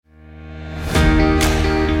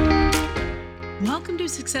to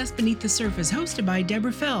Success Beneath the Surface, hosted by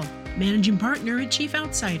Deborah Fell, Managing Partner at Chief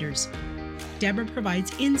Outsiders. Deborah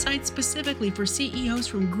provides insights specifically for CEOs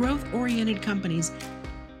from growth-oriented companies.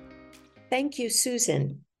 Thank you,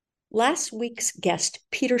 Susan. Last week's guest,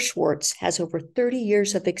 Peter Schwartz, has over 30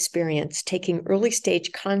 years of experience taking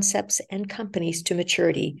early-stage concepts and companies to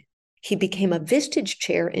maturity. He became a Vistage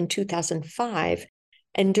chair in 2005,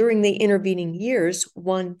 and during the intervening years,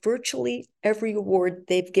 won virtually every award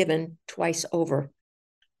they've given twice over.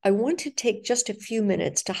 I want to take just a few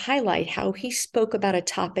minutes to highlight how he spoke about a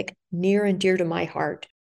topic near and dear to my heart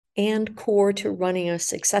and core to running a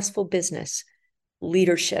successful business: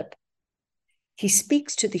 leadership. He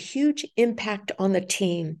speaks to the huge impact on the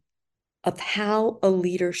team of how a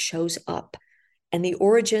leader shows up and the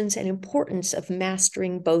origins and importance of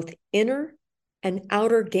mastering both inner and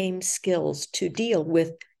outer game skills to deal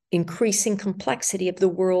with increasing complexity of the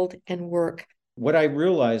world and work. What I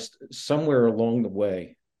realized somewhere along the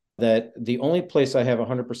way, that the only place I have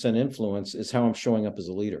 100% influence is how I'm showing up as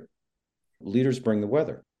a leader. Leaders bring the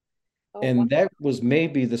weather. And that was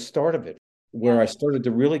maybe the start of it, where I started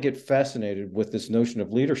to really get fascinated with this notion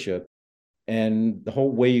of leadership and the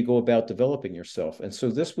whole way you go about developing yourself. And so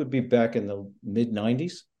this would be back in the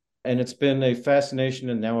mid-90s. And it's been a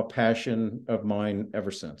fascination and now a passion of mine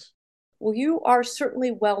ever since. Well, you are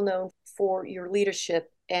certainly well known for your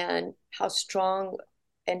leadership and how strong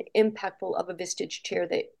and impactful of a Vistage chair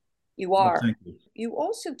that you are. Well, thank you. You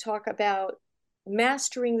also talk about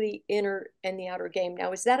mastering the inner and the outer game.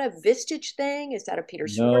 Now, is that a Vistage thing? Is that a Peter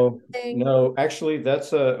Schwartz thing? No, actually,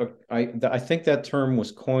 that's I think that term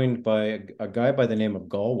was coined by a guy by the name of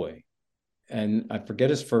Gallwey. And I forget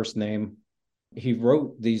his first name. He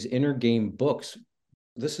wrote these inner game books.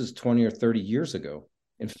 This is 20 or 30 years ago.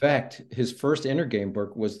 In fact, his first inner game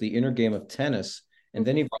book was The Inner Game of Tennis, and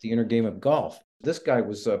then he wrote The Inner Game of Golf. This guy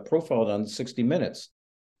was profiled on 60 Minutes,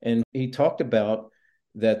 and he talked about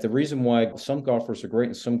that the reason why some golfers are great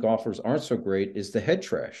and some golfers aren't so great is the head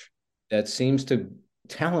trash. That seems to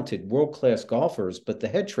talented world-class golfers, but the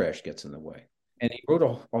head trash gets in the way. And he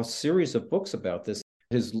wrote a series of books about this.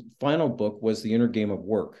 His final book was The Inner Game of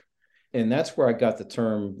Work. And that's where I got the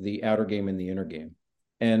term, the outer game and the inner game.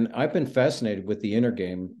 And I've been fascinated with the inner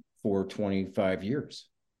game for 25 years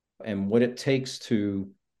and what it takes to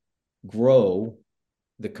grow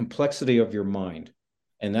the complexity of your mind.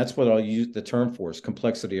 And that's what I'll use the term for, is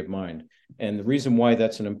complexity of mind. And the reason why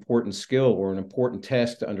that's an important skill or an important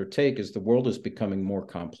task to undertake is the world is becoming more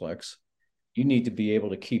complex. You need to be able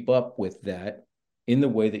to keep up with that in the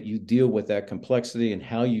way that you deal with that complexity, and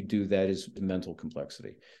how you do that is mental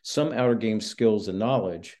complexity. Some outer game skills and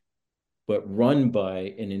knowledge, but run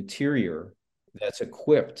by an interior that's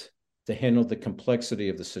equipped to handle the complexity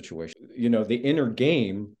of the situation. You know, the inner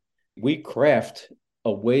game, we craft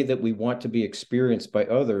a way that we want to be experienced by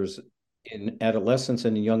others in adolescence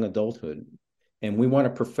and young adulthood. And we want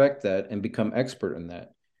to perfect that and become expert in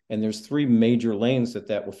that. And there's three major lanes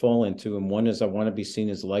that will fall into. And one is I want to be seen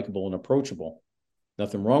as likable and approachable.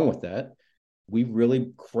 Nothing wrong with that. We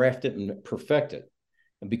really craft it and perfect it.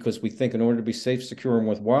 And because we think in order to be safe, secure, and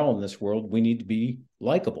worthwhile in this world, we need to be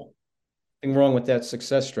likable. Nothing wrong with that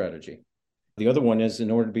success strategy. The other one is, in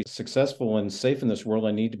order to be successful and safe in this world,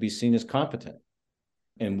 I need to be seen as competent.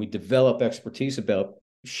 And we develop expertise about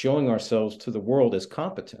showing ourselves to the world as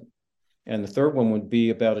competent. And the third one would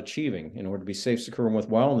be about achieving. In order to be safe, secure, and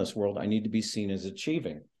worthwhile in this world, I need to be seen as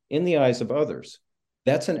achieving in the eyes of others.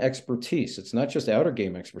 That's an expertise. It's not just outer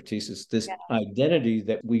game expertise. It's this identity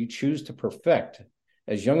that we choose to perfect.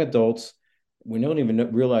 As young adults, we don't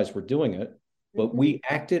even realize we're doing it, but we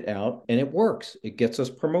act it out and it works. It gets us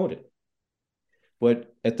promoted.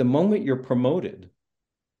 But at the moment you're promoted,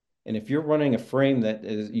 and if you're running a frame that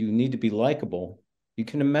is, you need to be likable, you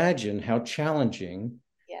can imagine how challenging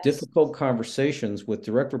difficult conversations with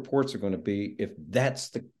direct reports are going to be if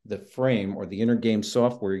that's the frame or the inner game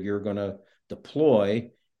software you're going to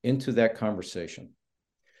deploy into that conversation.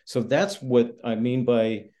 So that's what I mean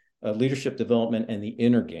by leadership development and the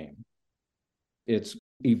inner game. It's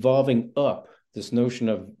evolving up this notion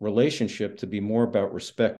of relationship to be more about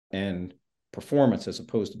respect and performance as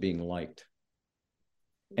opposed to being liked.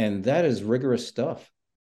 And that is rigorous stuff.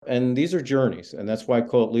 And these are journeys. And that's why I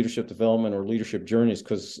call it leadership development or leadership journeys,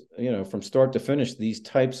 because, you know, from start to finish, these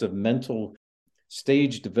types of mental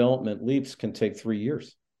stage development leaps can take 3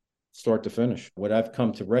 years, start to finish. What I've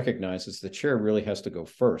come to recognize is the chair really has to go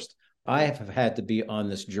first. I have had to be on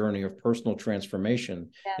this journey of personal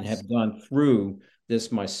transformation and have gone through this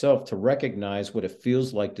myself to recognize what it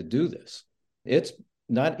feels like to do this. It's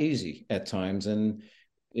not easy at times, and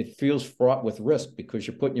it feels fraught with risk because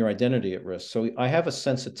you're putting your identity at risk. So I have a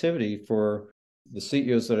sensitivity for the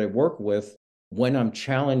CEOs that I work with, when I'm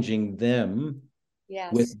challenging them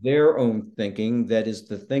Yes. with their own thinking, that is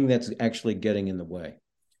the thing that's actually getting in the way.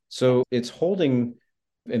 So it's holding,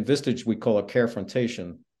 in Vistage, we call it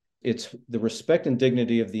carefrontation. It's the respect and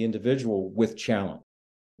dignity of the individual with challenge,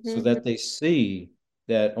 so that they see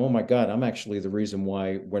that, oh my God, I'm actually the reason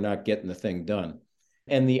why we're not getting the thing done.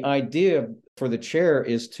 And the idea for the chair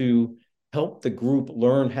is to help the group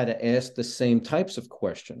learn how to ask the same types of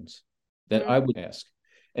questions that I would ask.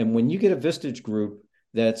 And when you get a Vistage group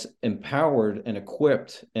that's empowered and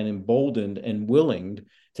equipped and emboldened and willing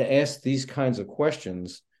to ask these kinds of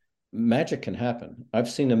questions, magic can happen. I've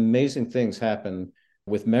seen amazing things happen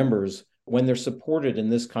with members when they're supported in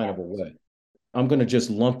this kind of a way. I'm going to just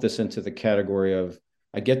lump this into the category of,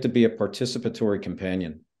 I get to be a participatory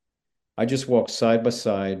companion. I just walk side by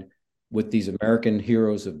side with these American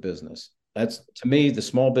heroes of business. That's, to me, the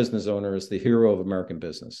small business owner is the hero of American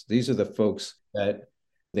business. These are the folks that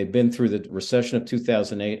they've been through the recession of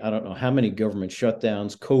 2008. I don't know how many government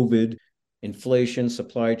shutdowns, COVID, inflation,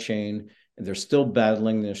 supply chain, and they're still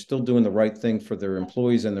battling. They're still doing the right thing for their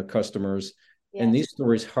employees and their customers. Yes. And these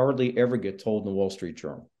stories hardly ever get told in the Wall Street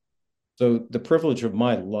Journal. So the privilege of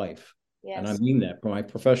my life, yes, and I mean that for my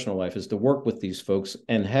professional life, is to work with these folks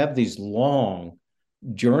and have these long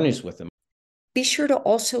journeys with them. Be sure to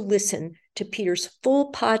also listen to Peter's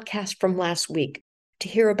full podcast from last week to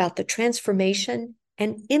hear about the transformation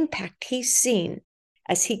and impact he's seen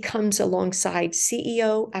as he comes alongside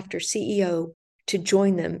CEO after CEO to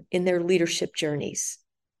join them in their leadership journeys.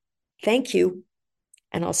 Thank you,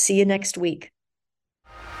 and I'll see you next week.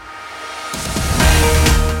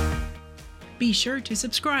 Be sure to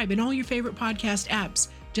subscribe in all your favorite podcast apps.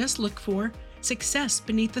 Just look for Success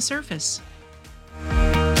Beneath the Surface.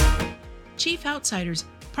 Chief Outsiders,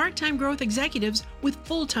 part-time growth executives with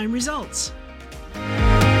full-time results.